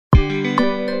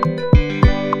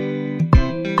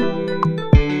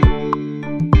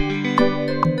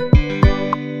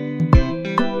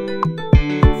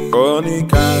Funny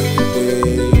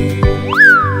Kante.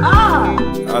 Ah!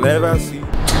 I never see.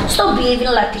 Stop behaving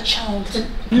like a child.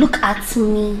 Look at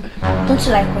me. Don't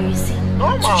you like what you say?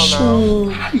 Touch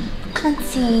me.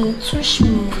 Kante, touch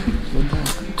me.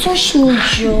 Touch me,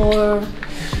 Joe.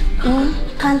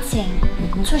 Kante,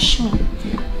 touch me.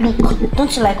 Look,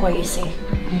 don't you like what you say?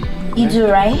 You do,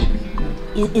 right?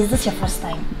 Is this your first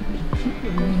time?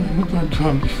 I've not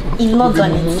done before. You've not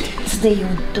done it. Today you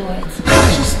will do it.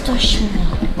 Just touch me.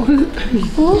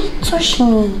 Touch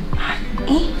me.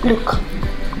 Look.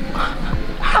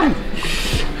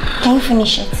 Can you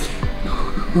finish it?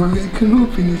 I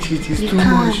cannot finish it. It's too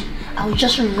much. I will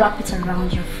just wrap it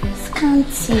around your face.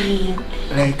 Kante.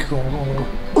 Like,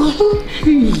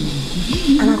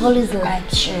 And I've always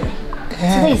liked you.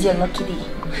 Today is your lucky day.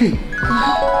 Hey.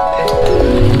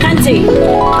 Kante!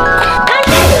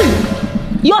 Kante!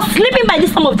 You're sleeping by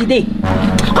this time of the day.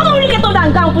 Come on, get up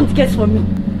and go and open tickets for me.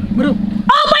 Bro.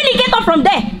 Oh, when you get up from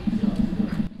there.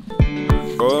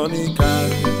 Funny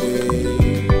Kante.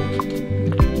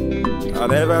 I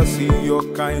never see your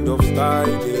kind of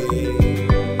style.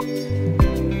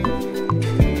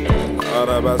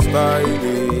 Araba style.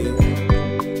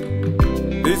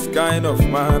 This kind of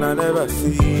man I never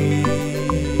see.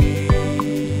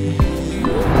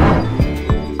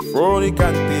 Funny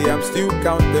Kante, I'm still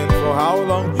counting for how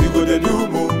long you gonna do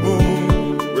moo.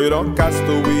 We don't cast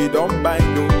away, don't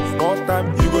bind no. Small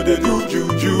time you gonna do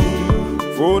juju.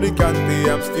 Funny Kante,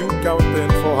 I'm still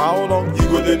counting for how long you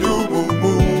gonna do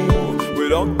moo. We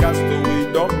don't cast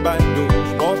away, don't bind no.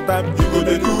 Small time you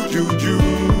gonna do juju.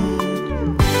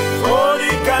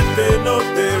 Funny Kante, not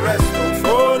the rest. No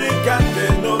funny Kante,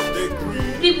 not the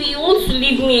green. Baby, you want to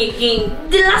leave me again?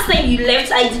 The last time you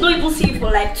left, I did not even see you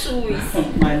for like 2 weeks.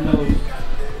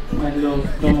 My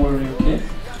love, don't worry, okay?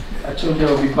 I told you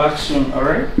I'll be back soon,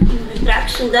 alright? Back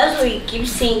soon, that's what you keep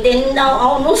saying. Then now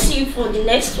I will not see you for the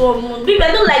next 1 month. Baby,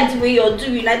 I don't like the way you're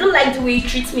doing. I don't like the way you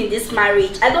treat me in this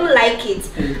marriage. I don't like it.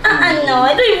 No,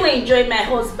 I don't even enjoy my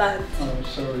husband. Oh,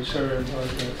 sorry about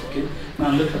that, okay?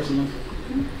 Now look at me.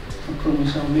 I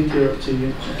promise I'll make it up to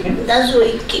you, okay? That's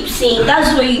what you keep saying.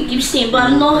 That's what you keep saying. But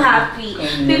I'm not happy.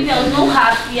 Baby, I'm not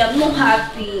happy. I'm not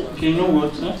happy. Okay, you know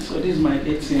what? So this is my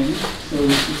ATM. So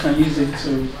you can use it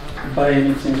to buy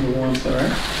anything you want,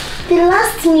 alright? The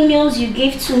last millions you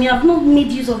gave to me, I've not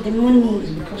made use of the money.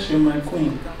 It's because you're my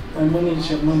queen. My money is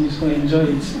your money, so enjoy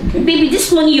it, okay? Baby,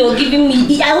 this money you're giving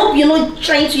me, I hope you're not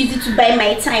trying to use it to buy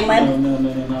my time.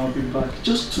 No, I'll be back.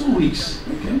 Just 2 weeks,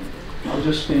 okay? I'll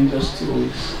just spend just 2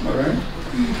 weeks, alright?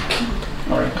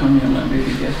 Okay. Alright, come here, my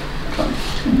baby girl. Come.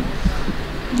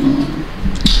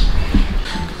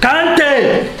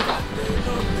 Kante!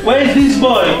 Where is this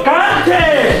boy?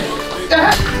 Kante!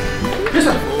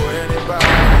 Listen.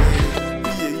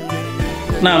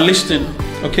 Now listen,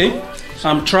 okay?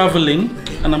 I'm traveling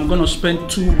and I'm gonna spend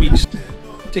 2 weeks.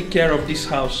 Take care of this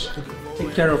house.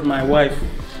 Take care of my wife.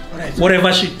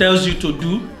 Whatever she tells you to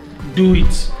do, do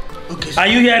it. Okay. Are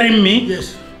you hearing me?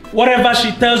 Yes. Whatever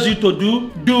she tells you to do,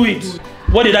 do it.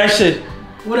 What did I say?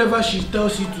 Whatever she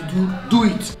tells you to do, do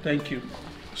it. Thank you.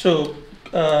 So,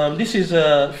 this is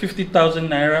 50,000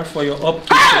 naira for your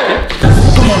upkeep. Okay?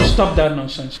 Come on, stop that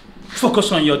nonsense.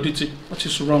 Focus on your duty. What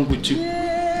is wrong with you?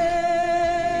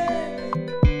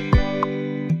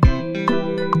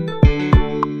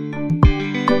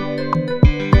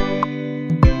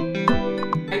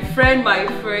 My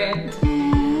friend.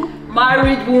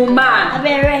 Married woman. I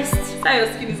better rest. How your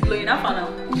skin is glowing. How far now?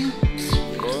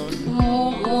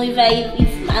 If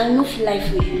I don't feel like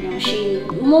for you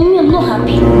now, Mommy, I'm not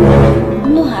happy.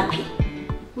 I'm not happy.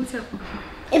 What's happened?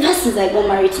 Ever since I got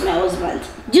married to my husband,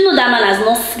 do you know that man has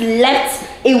not slept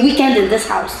a weekend in this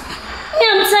house?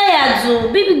 I'm tired,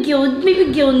 though. Baby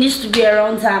girl needs to be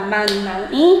around her man now.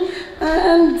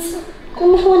 And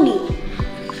come honey.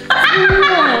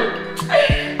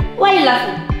 Why are you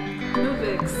laughing? No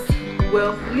vex.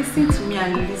 Well, listen to me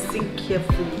and listen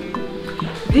carefully.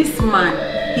 This man,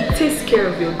 he takes care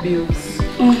of your bills.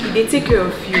 They take care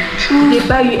of you. They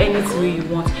buy you anything you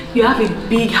want. You have a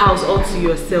big house all to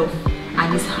yourself.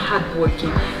 And it's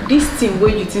hardworking. This thing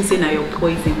where you think say now you're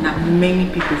poison, now many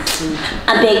people food.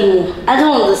 I beg you, I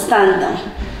don't understand now.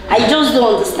 I just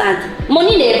don't understand.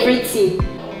 Money is everything.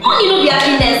 Money don't be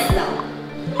happiness now.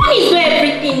 Money is not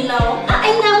everything now.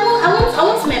 I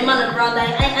want my man around.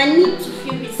 I need to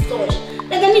feel his touch.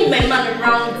 Like I need my man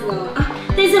around now.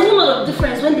 There's a whole lot of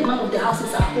difference when the man of the house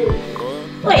is at home.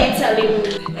 What are you telling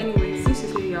me? Anyway, since you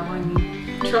say you're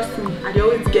honey, trust me, I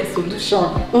always get solution.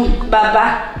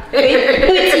 Baba,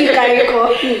 wait till you carry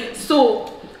call. So,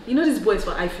 you know these boys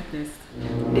for eye fitness?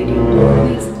 They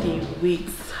always wait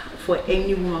for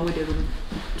any woman where they will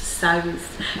service.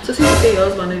 So since you say your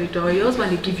husband know the door, your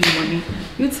husband they give you money,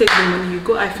 you take the money, you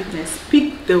go eye fitness,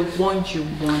 pick the one you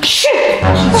want. Shut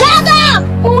up!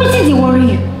 What is it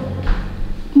worry you?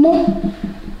 Mom,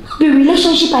 the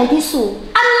relationship I did so.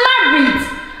 I'm married.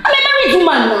 I'm a married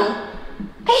woman now.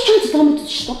 Are you trying to tell me to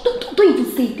stop? Don't even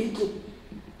say it again.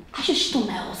 I should stop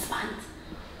my husband.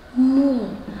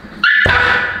 No.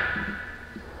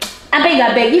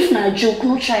 I beg, if not a joke,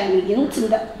 no try me again. Don't think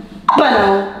that. But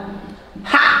now,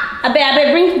 ha! I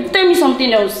beg, tell me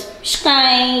something else.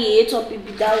 Shine, hate up,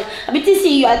 baby, that. I bet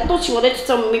see you. I thought you wanted to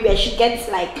tell me maybe I should get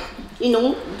like, you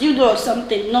know, dildo or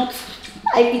something, not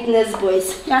eye fitness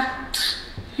boys. Yeah.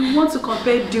 You want to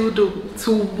compare dildo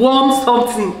to warm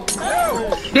something?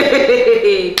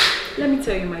 Let me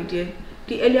tell you, my dear,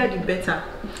 the earlier the better.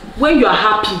 When you are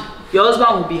happy, your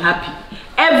husband will be happy.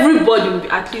 Everybody will be,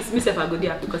 at least myself I go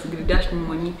there because it will dash me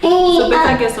money. So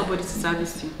better get somebody to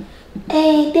service you.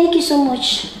 Hey, thank you so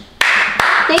much.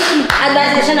 Thank you,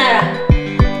 Advice General.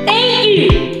 Thank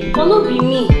you. But not be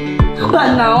me.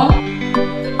 But now.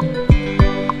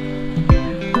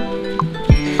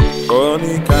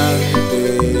 Funny Kante,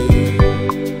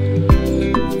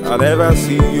 I never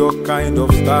see your kind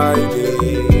of style.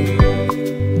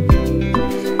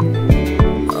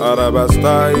 Araba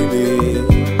style.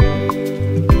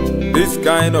 This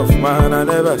kind of man I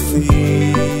never see.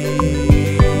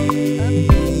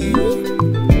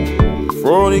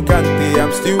 Funny Kante,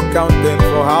 I'm still counting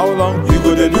for how long you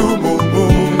gonna do move.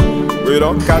 We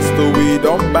don't cast away,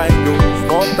 don't bind no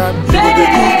small time. You gonna do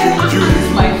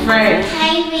juju. My friend.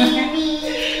 Hi,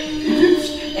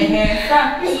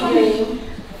 baby.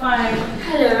 Fine.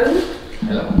 Hello.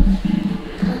 Hello.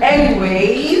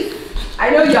 Anyways, I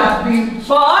know you have been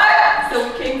bored, so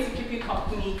we came to keep you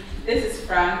company. This is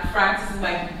Frank. Frank, this is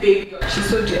my baby girl. She's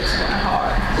so dear to my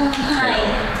heart. Oh, hi.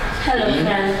 Hello,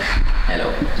 Frank. Hello.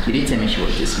 You didn't tell me she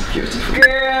was this beautiful.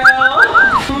 Girl.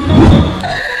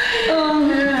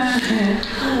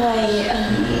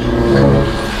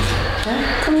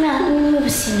 Come here, let me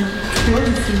see you. I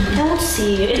want to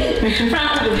see you.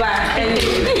 Frank will be back.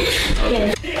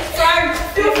 Yes. Frank,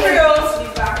 feel free to be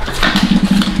back.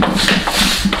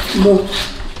 Mo.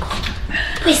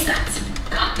 Where's that?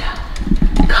 Calm down.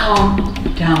 Calm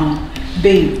down.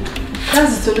 Babe,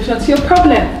 that's the solution to your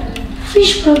problem.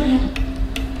 Which problem?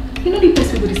 You know the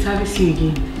best people to service you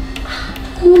again.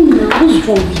 Oh no, what's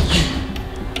wrong with you?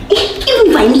 Even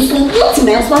if I need something, not in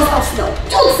my husband's house now.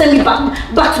 Don't send me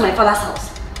back to my father's house.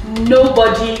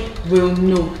 Nobody will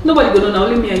know. Nobody will know now,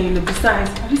 only me and you know. Besides,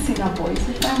 have you seen that boy? He's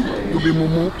a fine boy. You'll be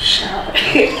Momo. Shut up.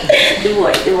 The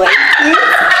boy.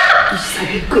 You said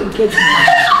you couldn't get him.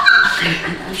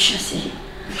 I'm sure say.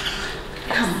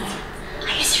 Come on.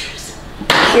 Are you serious?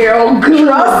 Girl,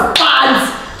 gross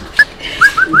bad.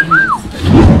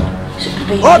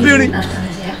 Oh, beauty. After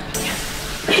this, yeah.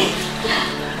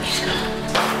 Let's go.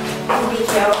 Be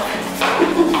careful.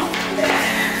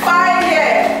 Fine,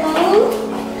 yeah.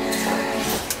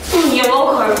 You're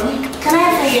welcome. Can I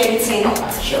offer you anything?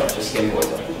 Sure, just give me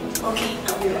water. Okay,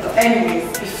 I'll be right back. Anyways,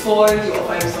 before you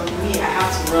offer you something, I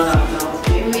have to run out now,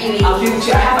 okay? Really? I'll be with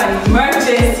you. I have an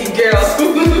emergency, girl. Oh,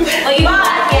 you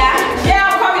back, yeah? Yeah,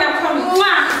 I'm coming.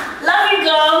 Mwah. Love you,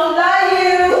 girl. Love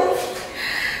you.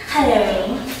 Hello.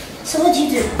 So what do you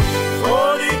do?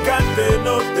 Funny Kante,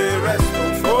 not the rest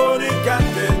of funny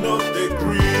Kante, not the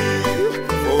grief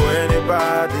for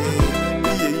anybody.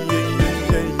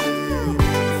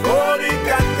 Funny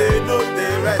Kante, not the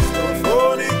rest of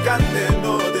funny Kante,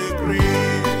 not the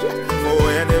grief for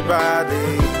anybody.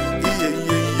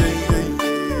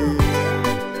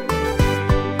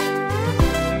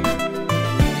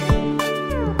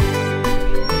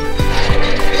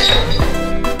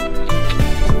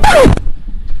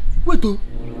 Wait, oh.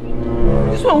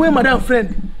 This one where madam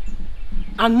friend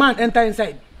and man enter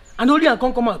inside and only and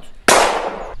come out.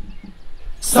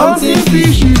 Something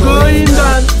fishy going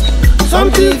down.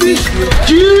 Something fishy.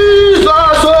 Jesus!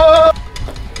 Oh.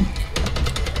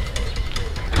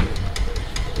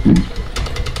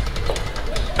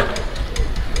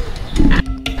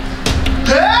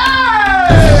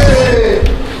 Hey!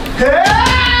 Hey!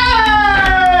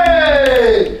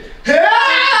 Hey!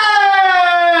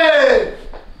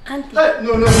 Kante. Hey,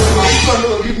 no, this one no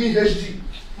give me HD.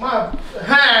 Man,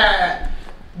 hey,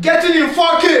 getting in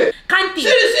 4K. Kante.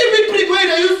 See big prick where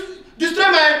they use destroy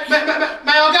my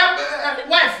oga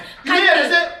wife. You hear they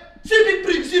say, see big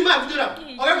prick, see my do that.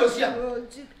 Oga go see am.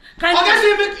 Oga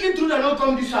say make intruder not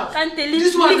come this house. Kante,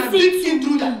 This one a big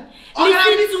intruder.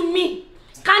 Listen to me.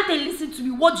 Kante, listen to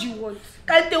me. What do you want?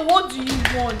 Kante, what do you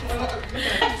want?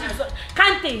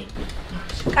 Kante.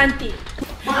 Kante,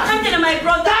 my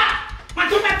brother. Man,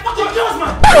 don't make fuck your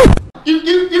man. Keep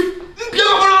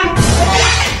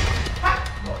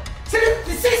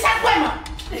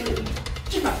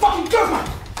my fucking clothes, man.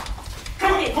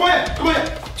 Come here.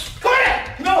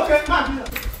 No, okay, man.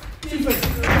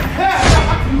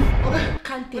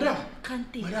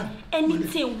 Kante,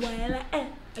 anything while I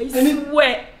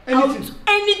swear I'll do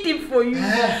anything for you.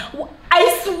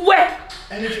 I swear.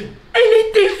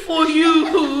 Anything for you,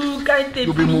 Kante.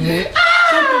 You be mumu.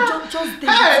 Just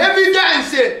hey, every day I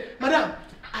say, madam,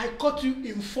 I caught you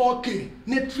in 4K,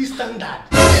 Netflix standard.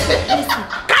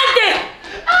 Kante!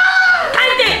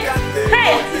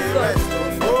 Hey!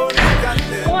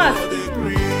 What?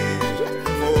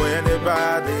 For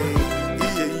anybody.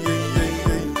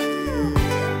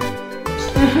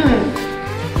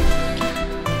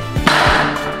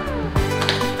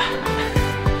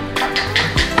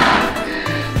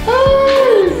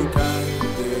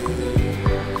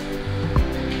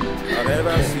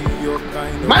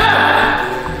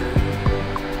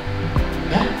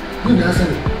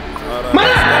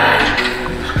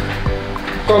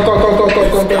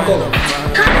 Come.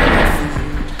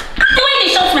 Why they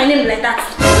shout my name like that?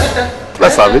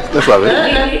 Let's have it.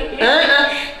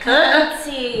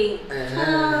 Kante.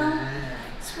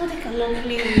 Somebody can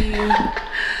lovely.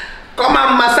 Come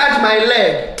and massage my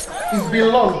leg. It's been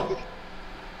long.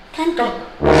 Kante.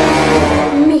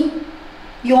 Me.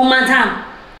 Your madam.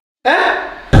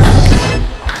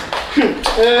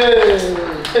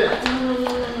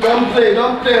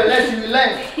 Don't play unless you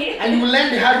learn. And you learn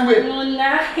the hard way. No,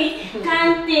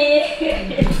 Kante.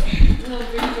 No,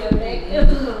 bring your leg.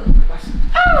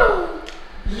 Oh!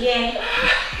 Yeah.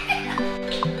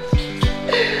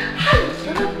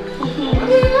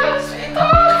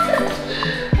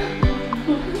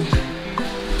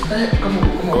 Come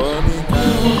on.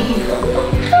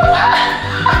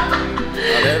 I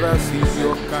never see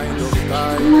your kind of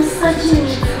style. Massaging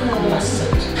it.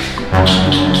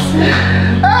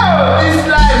 Oh, this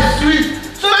life is sweet.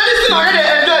 So many things already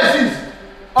enjoy since.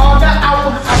 Oh, that I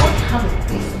want to have it.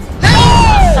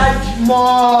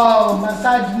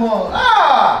 Massage more.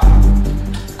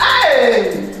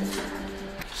 Hey.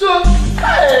 So,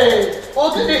 hey.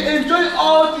 Okay, they enjoy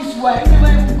all this while.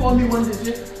 Never even call me one day.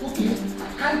 Say, okay,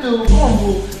 Kante, come.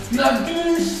 You are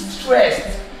being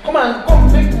stressed. Come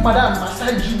make madam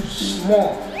massage you small.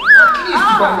 At least,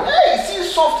 hey, see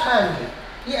soft hand.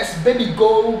 Yes, baby,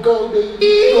 go, baby, go, baby.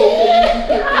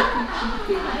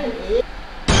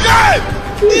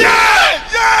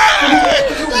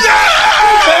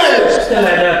 Stay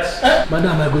like that.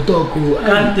 Madam, I go talk.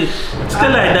 Kante, stay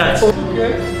like that.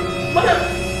 Okay. Madam,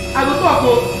 I go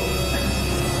talk.